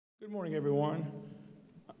Good morning, everyone.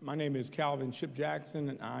 My name is Calvin Chip Jackson,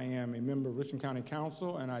 and I am a member of Richland County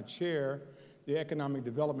Council, and I chair the Economic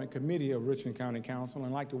Development Committee of Richland County Council,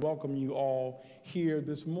 and I'd like to welcome you all here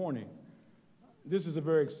this morning. This is a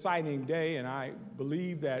very exciting day, and I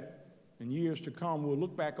believe that in years to come, we'll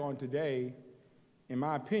look back on today, in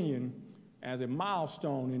my opinion, as a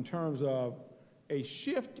milestone in terms of a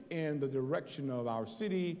shift in the direction of our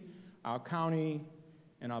city, our county,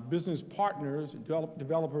 and our business partners,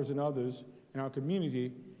 developers and others in our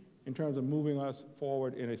community in terms of moving us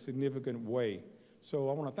forward in a significant way. So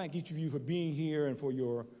I want to thank each of you for being here and for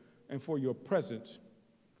your presence.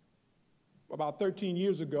 About 13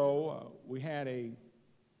 years ago, we had a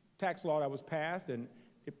tax law that was passed, and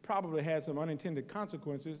it probably had some unintended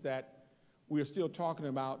consequences that we are still talking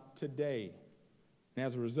about today. And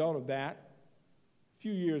as a result of that, a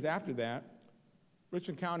few years after that,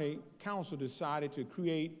 Richland County Council decided to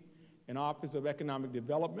create an Office of Economic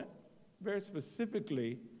Development, very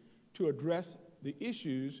specifically to address the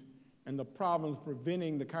issues and the problems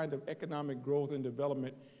preventing the kind of economic growth and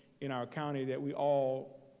development in our county that we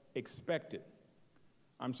all expected.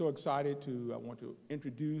 I'm so excited I want to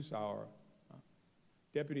introduce our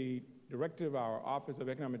Deputy Director of our Office of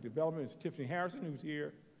Economic Development, it's Tiffany Harrison, who's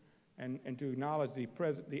here, and to acknowledge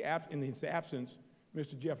in his absence,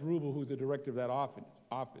 Mr. Jeff Rubel, who's the director of that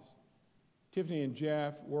office. Tiffany and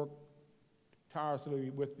Jeff worked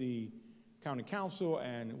tirelessly with the County Council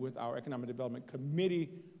and with our Economic Development Committee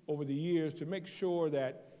over the years to make sure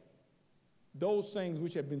that those things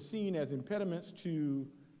which have been seen as impediments to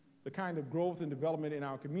the kind of growth and development in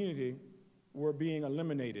our community were being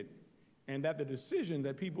eliminated, and that the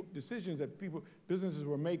businesses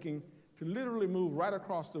were making to literally move right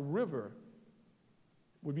across the river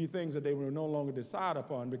would be things that they would no longer decide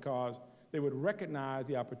upon because they would recognize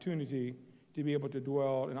the opportunity to be able to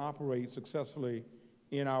dwell and operate successfully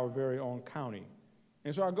in our very own county.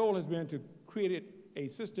 And so our goal has been to create a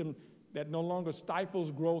system that no longer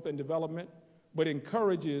stifles growth and development, but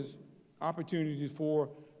encourages opportunities for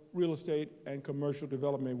real estate and commercial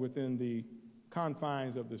development within the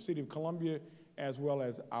confines of the City of Columbia as well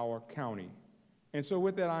as our county. And so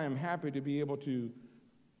with that, I am happy to be able to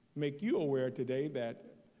make you aware today that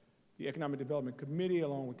the Economic Development Committee,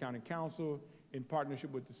 along with County Council, in partnership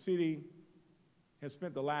with the city, has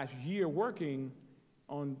spent the last year working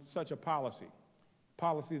on such a policy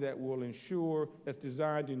that will ensure, that's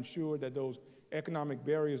designed to ensure that those economic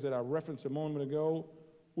barriers that I referenced a moment ago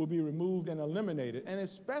will be removed and eliminated, and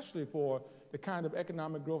especially for the kind of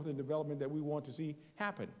economic growth and development that we want to see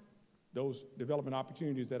happen, those development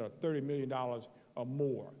opportunities that are $30 million or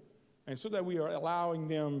more. And so that we are allowing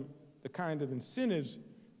them the kind of incentives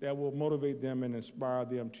that will motivate them and inspire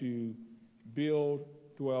them to build,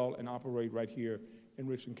 dwell, and operate right here in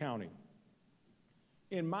Richland County.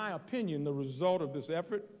 In my opinion, the result of this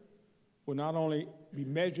effort will not only be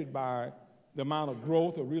measured by the amount of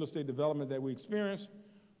growth or real estate development that we experience,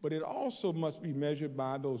 but it also must be measured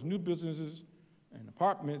by those new businesses and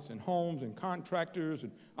apartments and homes and contractors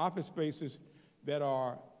and office spaces that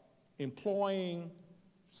are employing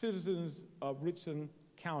citizens of Richland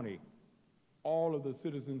County, all of the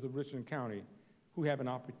citizens of Richland County who have an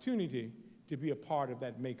opportunity to be a part of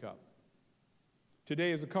that makeup.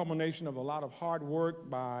 Today is a culmination of a lot of hard work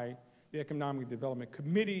by the Economic Development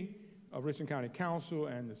Committee of Richland County Council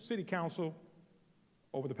and the City Council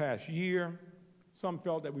over the past year. Some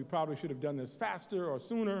felt that we probably should have done this faster or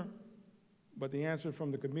sooner, but the answer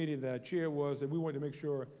from the committee that I chair was that we wanted to make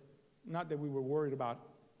sure not that we were worried about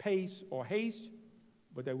pace or haste,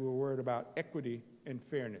 but that we were worried about equity and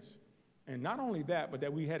fairness. And not only that, but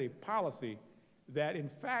that we had a policy that in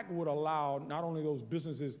fact would allow not only those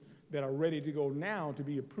businesses that are ready to go now to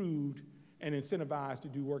be approved and incentivized to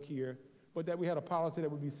do work here, but that we had a policy that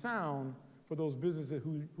would be sound for those businesses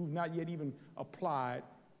who've not yet even applied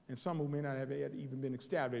and some who may not have yet even been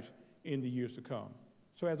established in the years to come.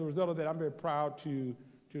 So as a result of that, I'm very proud to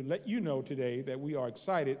let you know today that we are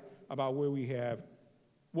excited about what we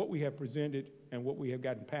have presented and what we have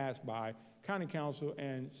gotten passed by County Council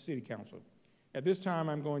and City Council. At this time,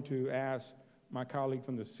 I'm going to ask my colleague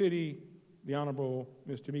from the city, the Honorable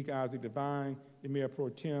Ms. Tamika Isaac Devine, the Mayor Pro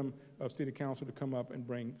Tem of City Council, to come up and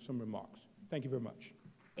bring some remarks. Thank you very much.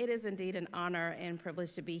 It is indeed an honor and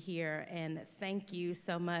privilege to be here, and thank you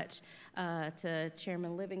so much to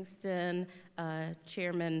Chairman Livingston,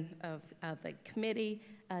 Chairman of the committee,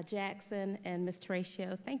 Jackson, and Ms.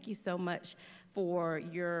 Terratio. Thank you so much for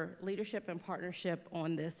your leadership and partnership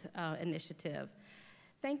on this initiative.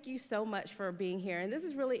 Thank you so much for being here. And this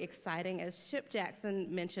is really exciting. As Chip Jackson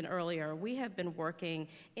mentioned earlier, we have been working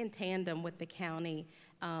in tandem with the county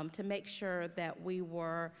to make sure that we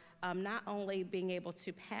were not only being able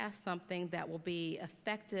to pass something that will be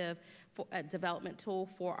effective for a development tool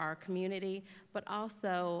for our community, but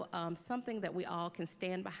also something that we all can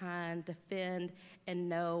stand behind, defend, and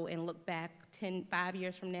know, and look back 5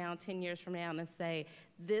 years from now, 10 years from now, and say,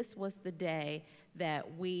 this was the day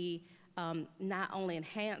that we not only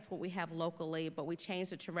enhance what we have locally, but we change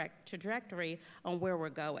the trajectory on where we're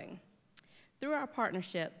going. Through our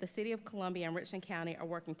partnership, the City of Columbia and Richland County are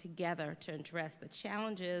working together to address the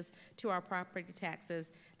challenges to our property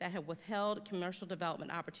taxes that have withheld commercial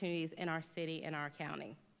development opportunities in our city and our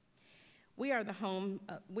county. We are home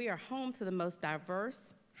to the most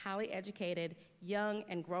diverse, highly educated, young,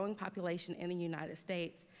 and growing population in the United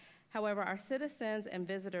States. However, our citizens and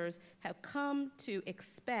visitors have come to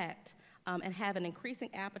expect and have an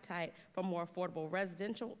increasing appetite for more affordable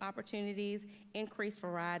residential opportunities, increased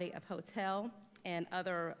variety of hotel and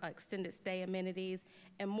other extended stay amenities,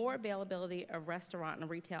 and more availability of restaurant and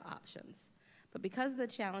retail options. But because of the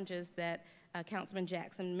challenges that Councilman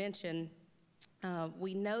Jackson mentioned,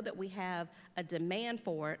 we know that we have a demand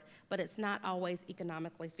for it, but it's not always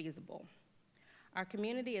economically feasible. Our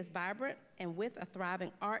community is vibrant, and with a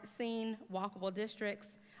thriving art scene, walkable districts,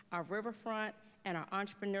 our riverfront, and our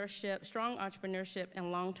strong entrepreneurship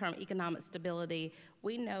and long-term economic stability,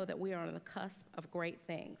 we know that we are on the cusp of great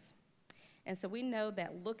things. And so we know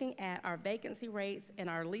that looking at our vacancy rates and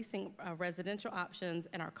our leasing residential options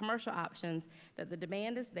and our commercial options, that the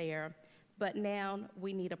demand is there, but now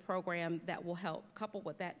we need a program that will help, coupled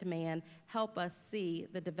with that demand, help us see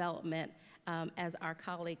the development, as our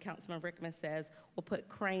colleague Councilman Rickman says, will put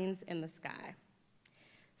cranes in the sky.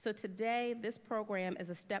 So today, this program is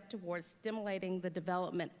a step towards stimulating the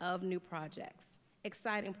development of new projects,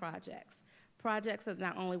 exciting projects, projects that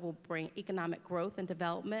not only will bring economic growth and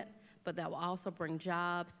development, but that will also bring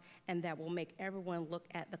jobs, and that will make everyone look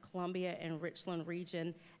at the Columbia and Richland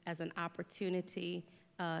region as an opportunity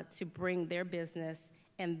to bring their business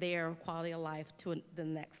and their quality of life to the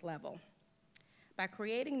next level. By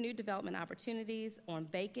creating new development opportunities on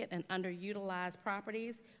vacant and underutilized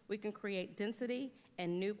properties, we can create density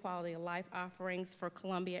and new quality of life offerings for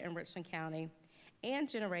Columbia and Richland County, and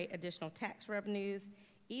generate additional tax revenues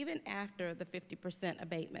even after the 50%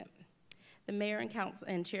 abatement. The Mayor and Council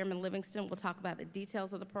and Chairman Livingston will talk about the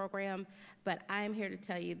details of the program, but I am here to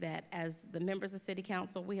tell you that as the members of City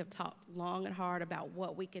Council, we have talked long and hard about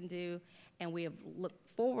what we can do, and we have looked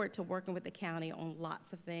forward to working with the county on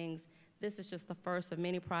lots of things. This is just the first of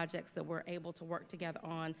many projects that we're able to work together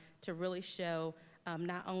on to really show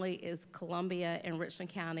not only is Columbia and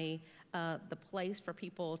Richland County the place for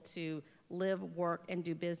people to live, work, and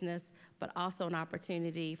do business, but also an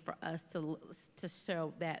opportunity for us to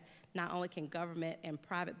show that not only can government and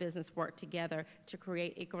private business work together to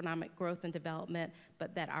create economic growth and development,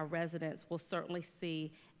 but that our residents will certainly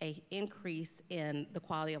see an increase in the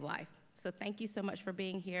quality of life. So thank you so much for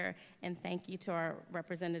being here, and thank you to our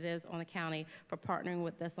representatives on the county for partnering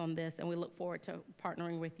with us on this, and we look forward to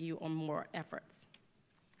partnering with you on more efforts.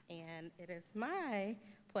 And it is my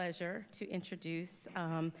pleasure to introduce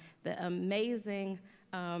the amazing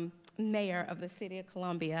mayor of the City of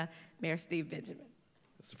Columbia, Mayor Steve Benjamin.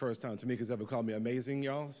 It's the first time Tamika's ever called me amazing,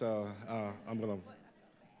 y'all, so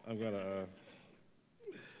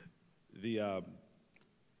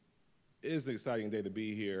it is an exciting day to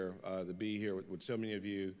be here with so many of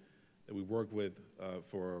you that we've worked with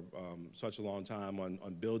for such a long time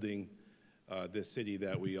on building this city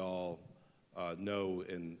that we all know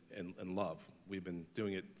and love. We've been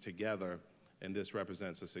doing it together, and this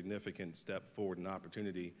represents a significant step forward and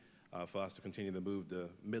opportunity for us to continue to move the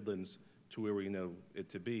Midlands to where we know it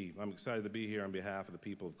to be. I'm excited to be here on behalf of the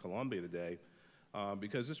people of Columbia today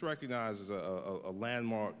because this recognizes a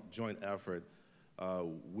landmark joint effort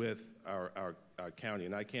with our county.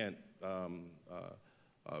 And I can't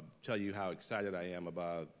tell you how excited I am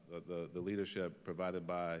about the leadership provided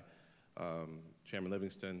by Chairman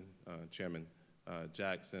Livingston, Chairman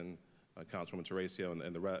Jackson, Councilwoman Terracio,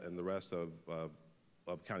 and the rest of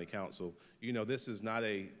County Council. You know, this is not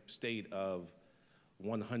a state of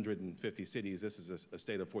 150 cities. This is a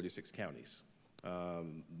state of 46 counties.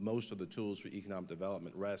 Most of the tools for economic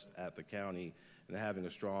development rest at the county, and having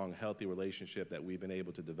a strong, healthy relationship that we've been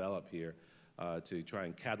able to develop here to try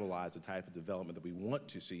and catalyze the type of development that we want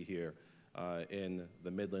to see here in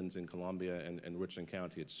the Midlands, in Columbia, and Richland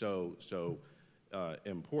County. It's so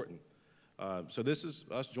important. So this is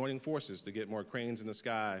us joining forces to get more cranes in the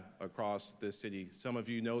sky across this city. Some of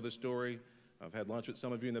you know the story. I've had lunch with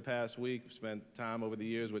some of you in the past week, spent time over the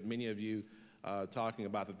years with many of you talking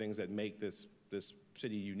about the things that make this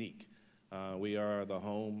city unique. We are the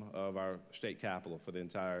home of our state capital for the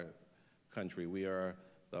entire country. We are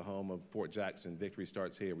the home of Fort Jackson. Victory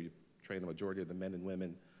starts here. We train the majority of the men and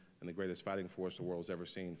women and the greatest fighting force the world's ever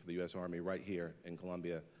seen for the U.S. Army right here in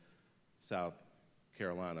Columbia, South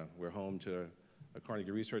Carolina. We're home to a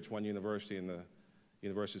Carnegie Research One University and the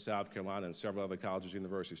University of South Carolina and several other colleges,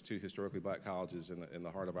 universities, 2 historically black colleges in the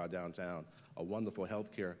heart of our downtown, a wonderful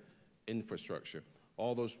healthcare infrastructure.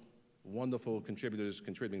 All those wonderful contributors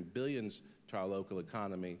contributing billions to our local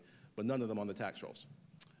economy, but none of them on the tax rolls,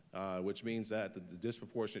 which means that the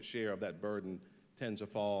disproportionate share of that burden tends to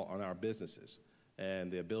fall on our businesses.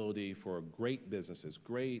 And the ability for great businesses,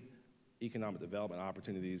 great economic development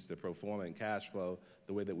opportunities to perform and cash flow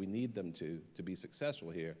the way that we need them to be successful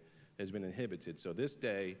here has been inhibited. So this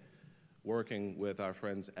day, working with our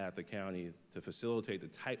friends at the county to facilitate the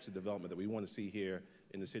types of development that we want to see here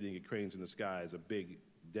in the city and get cranes in the sky is a big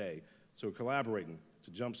day. So we're collaborating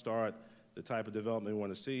to jumpstart the type of development we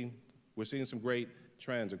want to see. We're seeing some great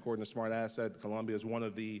trends. According to Smart Asset, Columbia is one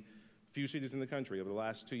of the few cities in the country over the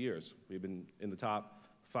last 2 years. We've been in the top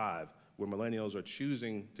 5 where millennials are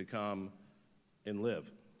choosing to come and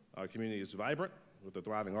live. Our community is vibrant with a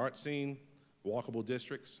thriving art scene, walkable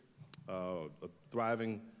districts, a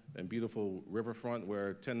thriving and beautiful riverfront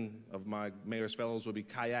where 10 of my mayor's fellows will be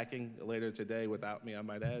kayaking later today without me, I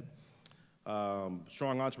might add.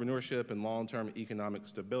 Strong entrepreneurship and long-term economic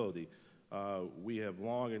stability. We have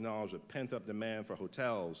long acknowledged a pent-up demand for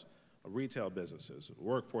hotels, retail businesses,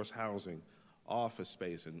 workforce housing, office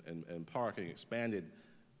space, and parking, expanded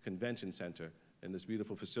convention center, and this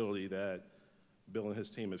beautiful facility that Bill and his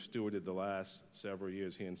team have stewarded the last several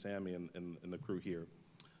years, he and Sammy and the crew here.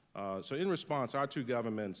 So in response, our 2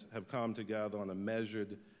 governments have come together on a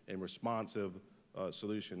measured and responsive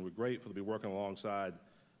solution. We're grateful to be working alongside,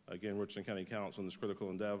 again, Richland County Council in this critical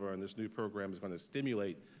endeavor, and this new program is going to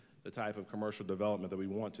stimulate the type of commercial development that we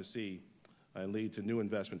want to see and lead to new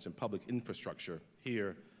investments in public infrastructure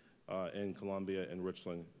here in Columbia and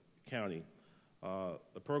Richland County.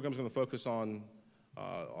 The program is going to focus on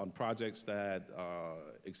projects that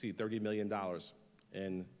exceed $30 million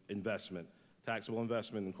in investment. Taxable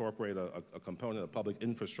investment incorporate a component of public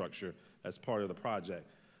infrastructure as part of the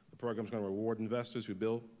project. The program is going to reward investors who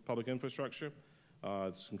build public infrastructure.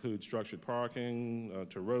 This includes structured parking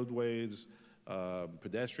to roadways,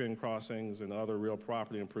 pedestrian crossings, and other real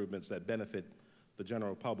property improvements that benefit the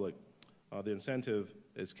general public. The incentive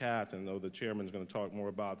is capped, and I know the chairman is going to talk more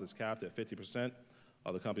about this, capped at 50%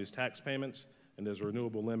 of the company's tax payments, and there's a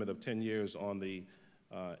renewable limit of 10 years on the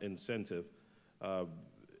incentive.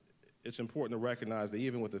 It's important to recognize that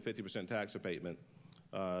even with the 50% tax abatement,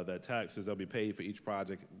 that taxes that'll be paid for each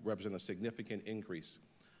project represent a significant increase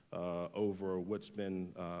over what's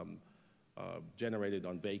been generated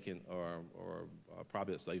on vacant or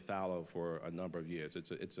property that's laid fallow for a number of years.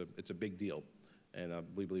 It's a big deal, and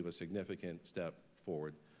we believe a significant step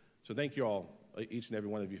forward. So thank you all, each and every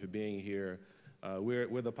one of you, for being here.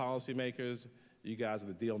 We're the policymakers. You guys are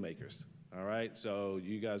the deal makers. All right, so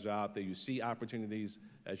you guys are out there, you see opportunities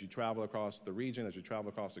as you travel across the region, as you travel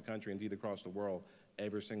across the country, indeed across the world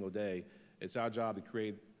every single day. It's our job to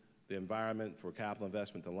create the environment for capital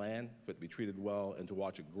investment to land, for it to be treated well, and to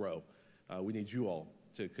watch it grow. We need you all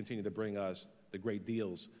to continue to bring us the great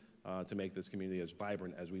deals to make this community as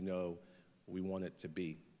vibrant as we know we want it to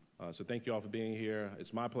be. So thank you all for being here.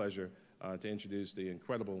 It's my pleasure to introduce the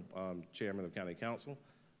incredible chairman of County Council.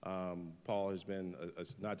 Paul has been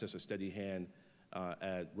not just a steady hand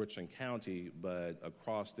at Richland County, but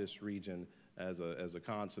across this region as a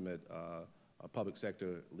consummate public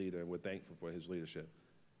sector leader, and we're thankful for his leadership.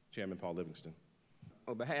 Chairman Paul Livingston.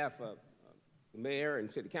 On behalf of the mayor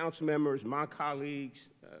and city council members, my colleagues,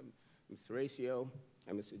 Mr. Horacio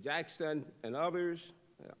and Mr. Jackson and others,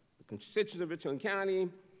 the constituents of Richland County,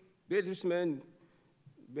 businessmen,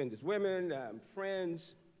 businesswomen,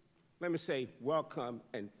 friends, let me say welcome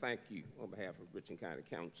and thank you on behalf of Richland County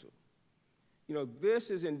Council. You know, this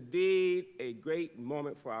is indeed a great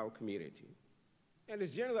moment for our community. And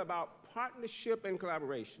it's generally about partnership and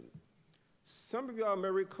collaboration. Some of y'all may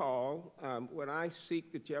recall when I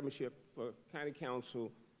seek the chairmanship for County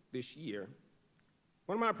Council this year,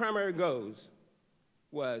 one of my primary goals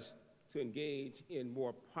was to engage in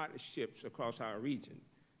more partnerships across our region.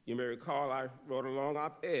 You may recall I wrote a long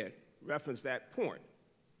op-ed, referenced that point.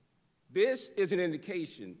 This is an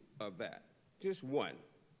indication of that, just one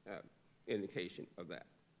indication of that.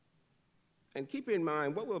 And keep in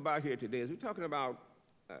mind, what we're about here today is we're talking about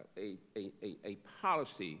a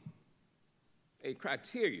policy, a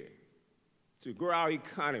criteria to grow our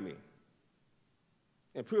economy,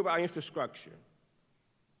 improve our infrastructure,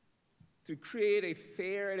 to create a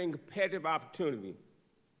fair and competitive opportunity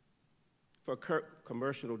for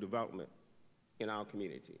commercial development in our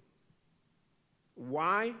community.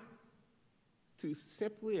 Why? To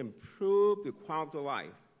simply improve the quality of life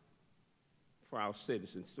for our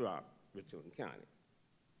citizens throughout Richland County.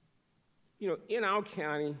 You know, in our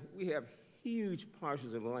county, we have huge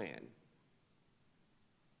parcels of land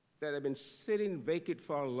that have been sitting vacant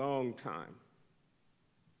for a long time,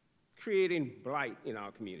 creating blight in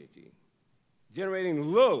our community, generating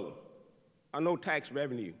low or no tax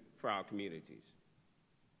revenue for our communities.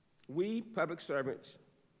 We, public servants,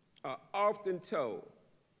 are often told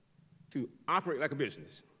to operate like a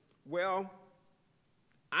business. Well,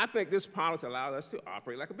 I think this policy allows us to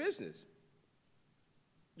operate like a business.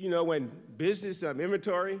 You know, when business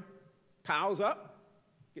inventory piles up,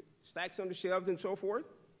 get stacks on the shelves and so forth,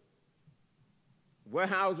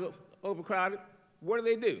 warehouses overcrowded, what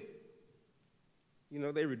do? You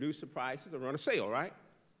know, they reduce the prices or run a sale, right?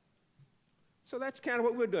 So that's kind of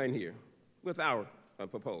what we're doing here with our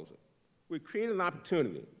proposal. We create an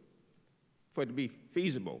opportunity for it to be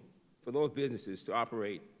feasible for those businesses to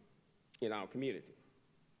operate in our community.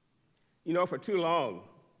 You know, for too long,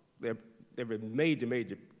 there have been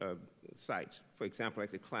major sites, for example,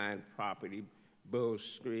 like the Klein property, Bull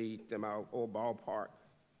Street, our old ballpark.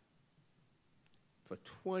 For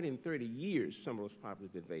 20 and 30 years, some of those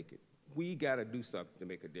properties have been vacant. We got to do something to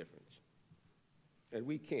make a difference, and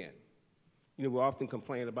we can. You know, we often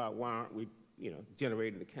complain about why aren't we, you know,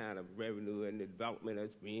 generating the kind of revenue and development as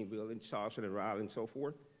Greenville and Charleston and Raleigh and so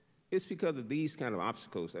forth. It's because of these kind of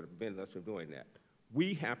obstacles that have prevented us from doing that.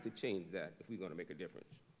 We have to change that if we're going to make a difference.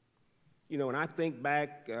 You know, when I think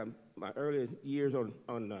back my earlier years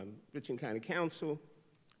on Richland County Council,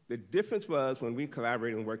 the difference was when we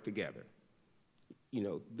collaborated and worked together. You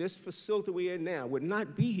know, this facility we're in now would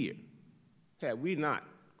not be here had we not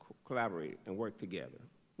collaborated and worked together.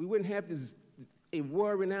 We wouldn't have a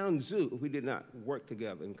world-renowned zoo if we did not work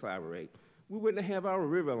together and collaborate. We wouldn't have our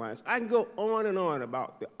River Alliance. I can go on and on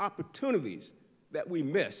about the opportunities that we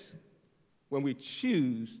miss when we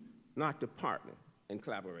choose not to partner and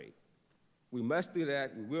collaborate. We must do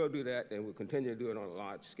that, we will do that, and we'll continue to do it on a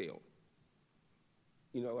large scale.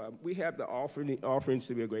 You know, we have the offerings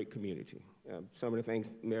to be a great community. Some of the things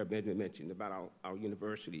Mayor Benjamin mentioned about our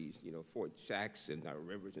universities, you know, Fort Jackson, our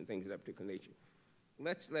rivers and things of that particular nature.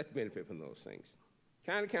 Let's benefit from those things.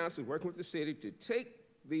 County Council is working with the city to take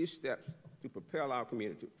these steps to propel our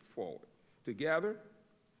community forward. Together,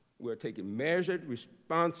 we're taking measured,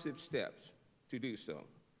 responsive steps to do so.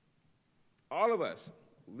 All of us,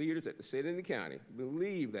 leaders at the city and the county,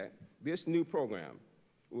 believe that this new program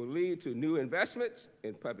will lead to new investments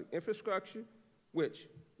in public infrastructure, which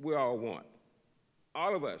we all want.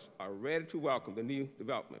 All of us are ready to welcome the new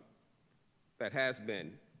development that has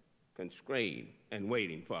been constrained and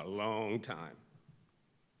waiting for a long time.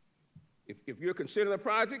 If you're considering a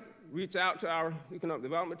project, reach out to our economic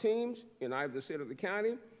development teams in either the city or the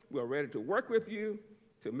county. We're ready to work with you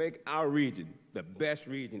to make our region the best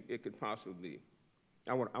region it could possibly be.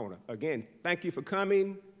 I want to, again, thank you for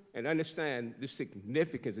coming and understand the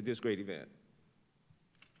significance of this great event.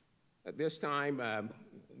 At this time,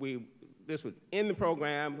 this was in the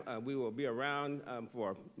program. We will be around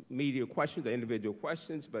for media questions or individual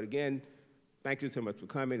questions. But again, thank you so much for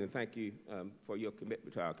coming, and thank you for your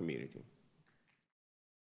commitment to our community.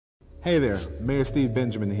 Hey there, Mayor Steve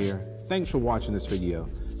Benjamin here. Thanks for watching this video.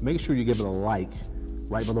 Make sure you give it a like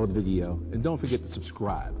right below the video, and don't forget to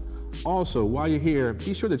subscribe. Also, while you're here,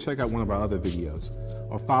 be sure to check out one of our other videos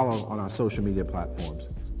or follow on our social media platforms.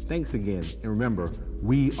 Thanks again, and remember,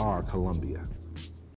 we are Columbia.